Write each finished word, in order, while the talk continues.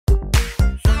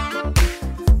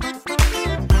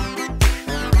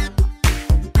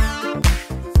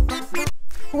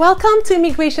Welcome to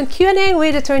Immigration Q&A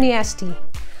with Attorney Estee.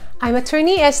 I'm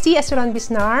Attorney Estee Aceron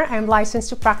Bisnar. I'm licensed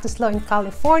to practice law in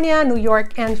California, New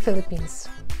York, and Philippines.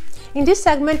 In this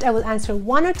segment, I will answer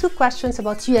one or two questions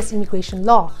about U.S. immigration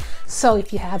law. So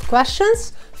if you have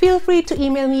questions, feel free to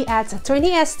email me at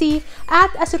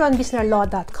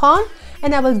attorneyst@aceronbisnarlaw.com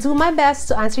and I will do my best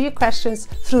to answer your questions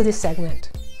through this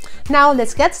segment. Now,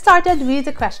 let's get started with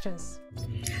the questions.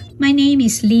 My name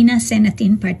is Lina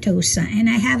Senatin Partosa, and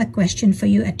I have a question for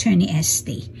you, Attorney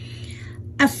Estee.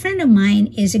 A friend of mine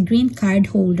is a green card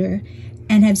holder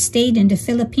and have stayed in the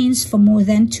Philippines for more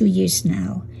than 2 years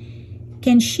now.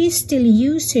 Can she still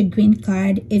use her green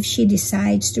card if she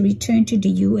decides to return to the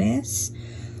U.S.,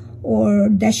 or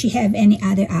does she have any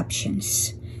other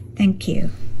options? Thank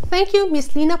you. Thank you,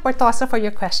 Ms. Lina Partosa, for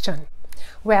your question.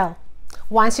 Well,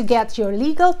 once you get your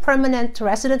legal permanent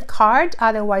resident card,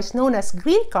 otherwise known as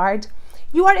green card,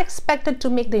 you are expected to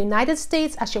make the United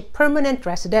States as your permanent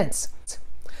residence.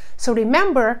 So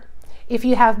remember, if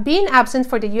you have been absent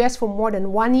for the U.S. for more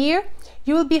than 1 year,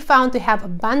 you will be found to have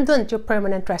abandoned your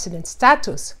permanent resident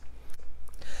status.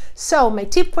 So my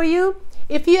tip for you,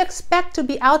 if you expect to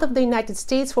be out of the United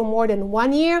States for more than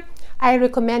 1 year, I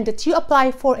recommend that you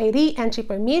apply for a re-entry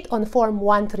permit on Form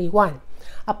 131.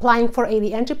 Applying for a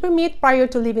re-entry permit prior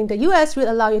to leaving the U.S. will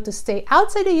allow you to stay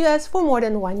outside the U.S. for more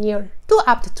than 1 year to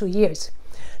up to 2 years.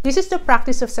 This is the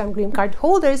practice of some green card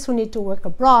holders who need to work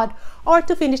abroad or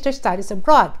to finish their studies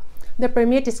abroad. The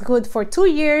permit is good for 2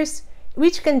 years,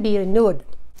 which can be renewed.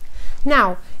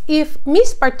 Now, if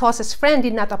Ms. Partosa's friend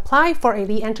did not apply for a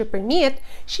re-entry permit,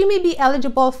 she may be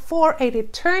eligible for a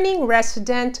returning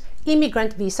resident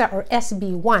immigrant visa or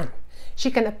SB1. She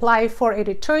can apply for a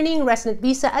returning resident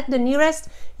visa at the nearest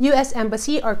U.S.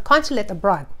 Embassy or consulate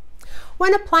abroad.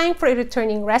 When applying for a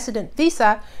returning resident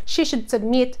visa, she should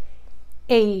submit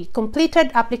a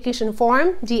completed application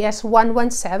form,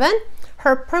 DS-117,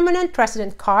 her permanent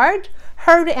resident card,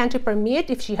 her re-entry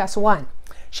permit if she has one.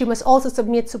 She must also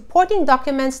submit supporting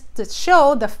documents that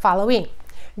show the following: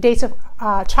 dates of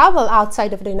travel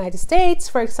outside of the United States,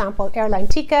 for example, airline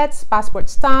tickets, passport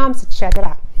stamps,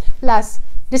 etc. Plus,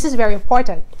 this is very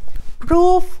important,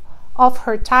 proof of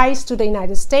her ties to the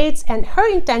United States and her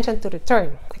intention to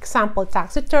return. Example,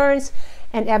 tax returns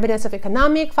and evidence of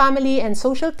economic, family, and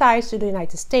social ties to the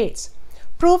United States.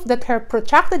 Proof that her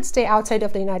protracted stay outside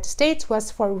of the United States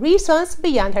was for reasons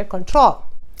beyond her control.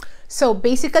 So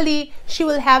basically, she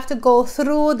will have to go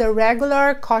through the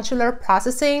regular consular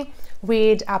processing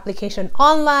with application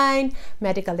online,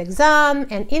 medical exam,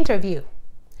 and interview.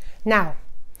 Now,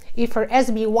 if her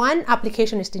SB1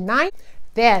 application is denied,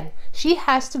 then she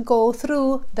has to go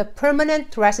through the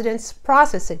permanent residence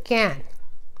process again.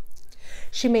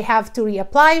 She may have to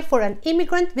reapply for an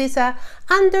immigrant visa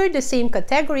under the same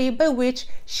category by which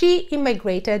she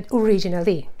immigrated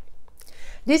originally.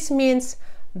 This means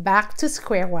back to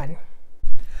square one.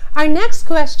 Our next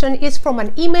question is from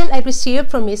an email I received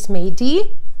from Ms. May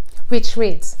D, which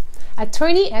reads,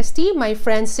 Attorney Estee, my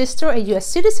friend's sister, a U.S.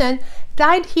 citizen,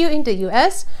 died here in the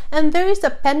U.S. and there is a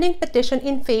pending petition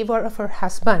in favor of her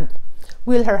husband.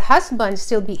 Will her husband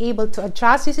still be able to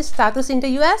adjust his status in the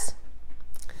U.S.?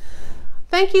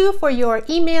 Thank you for your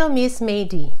email, Ms. May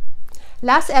D.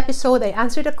 Last episode, I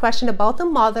answered a question about a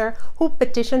mother who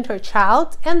petitioned her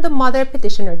child and the mother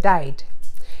petitioner died.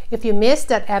 If you missed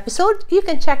that episode, you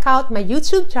can check out my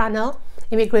YouTube channel,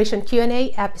 Immigration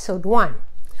Q&A Episode 1.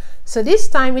 So this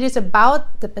time, it is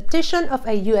about the petition of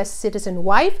a U.S. citizen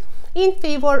wife in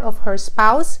favor of her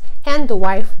spouse and the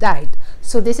wife died.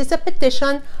 So this is a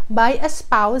petition by a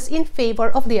spouse in favor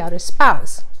of the other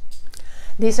spouse.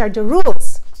 These are the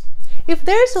rules. If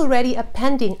there is already a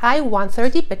pending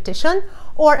I-130 petition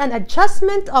or an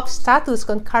adjustment of status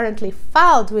concurrently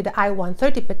filed with the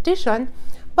I-130 petition,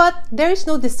 but there is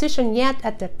no decision yet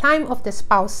at the time of the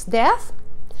spouse's death,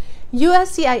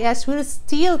 USCIS will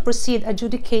still proceed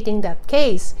adjudicating that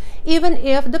case, even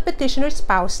if the petitioner's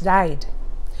spouse died.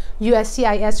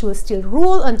 USCIS will still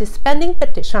rule on this pending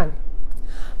petition.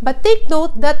 But take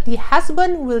note that the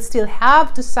husband will still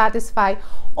have to satisfy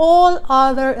all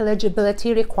other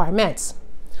eligibility requirements.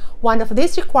 One of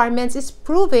these requirements is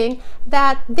proving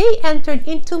that they entered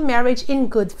into marriage in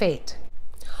good faith.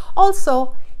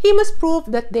 Also, he must prove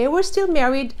that they were still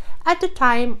married at the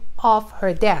time of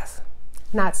her death,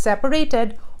 not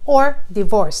separated or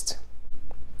divorced.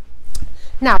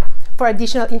 Now, for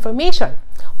additional information,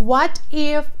 what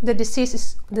if the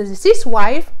deceased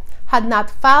wife had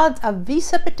not filed a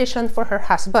visa petition for her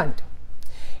husband?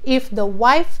 If the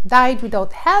wife died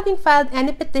without having filed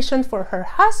any petition for her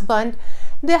husband,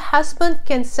 the husband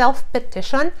can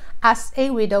self-petition as a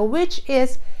widow, which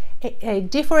is a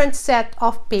different set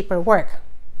of paperwork.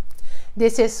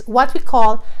 This is what we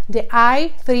call the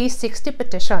I-360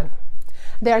 petition.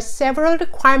 There are several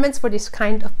requirements for this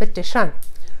kind of petition.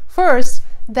 First,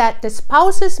 that the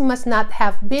spouses must not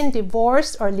have been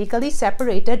divorced or legally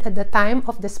separated at the time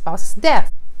of the spouse's death.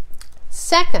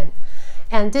 Second,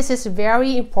 and this is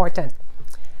very important,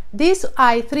 this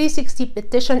I-360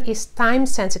 petition is time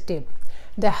sensitive.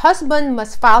 The husband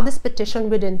must file this petition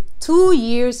within 2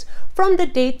 years from the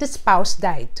date the spouse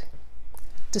died.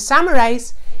 To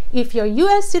summarize, if your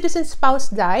U.S. citizen spouse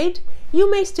died, you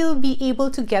may still be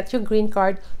able to get your green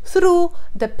card through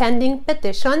the pending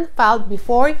petition filed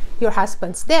before your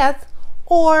husband's death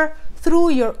or through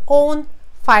your own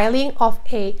filing of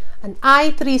an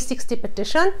I-360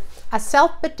 petition, a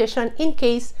self-petition in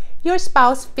case your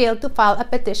spouse failed to file a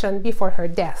petition before her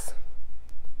death.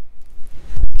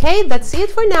 Okay, that's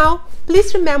it for now.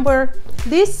 Please remember,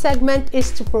 this segment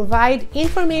is to provide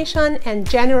information and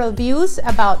general views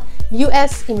about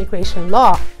U.S. immigration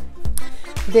law.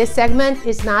 This segment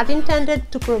is not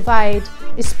intended to provide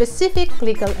specific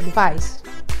legal advice.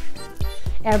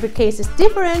 Every case is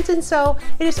different, and so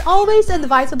it is always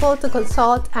advisable to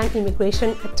consult an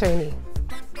immigration attorney.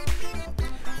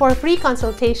 For free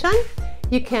consultation,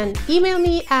 you can email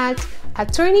me at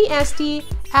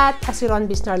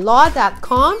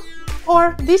attorneyestee@aceronbisnarlaw.com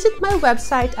or visit my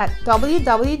website at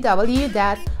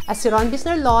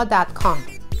www.aceronbisnarlaw.com.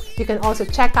 You can also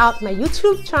check out my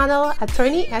YouTube channel,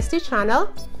 Attorney Estee Channel,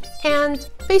 and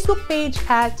Facebook page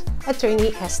at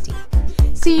Attorney Estee.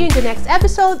 See you in the next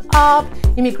episode of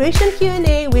Immigration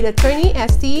Q&A with Attorney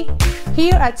Estee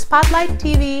here at Spotlight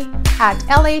TV at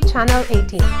LA Channel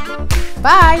 18.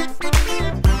 Bye!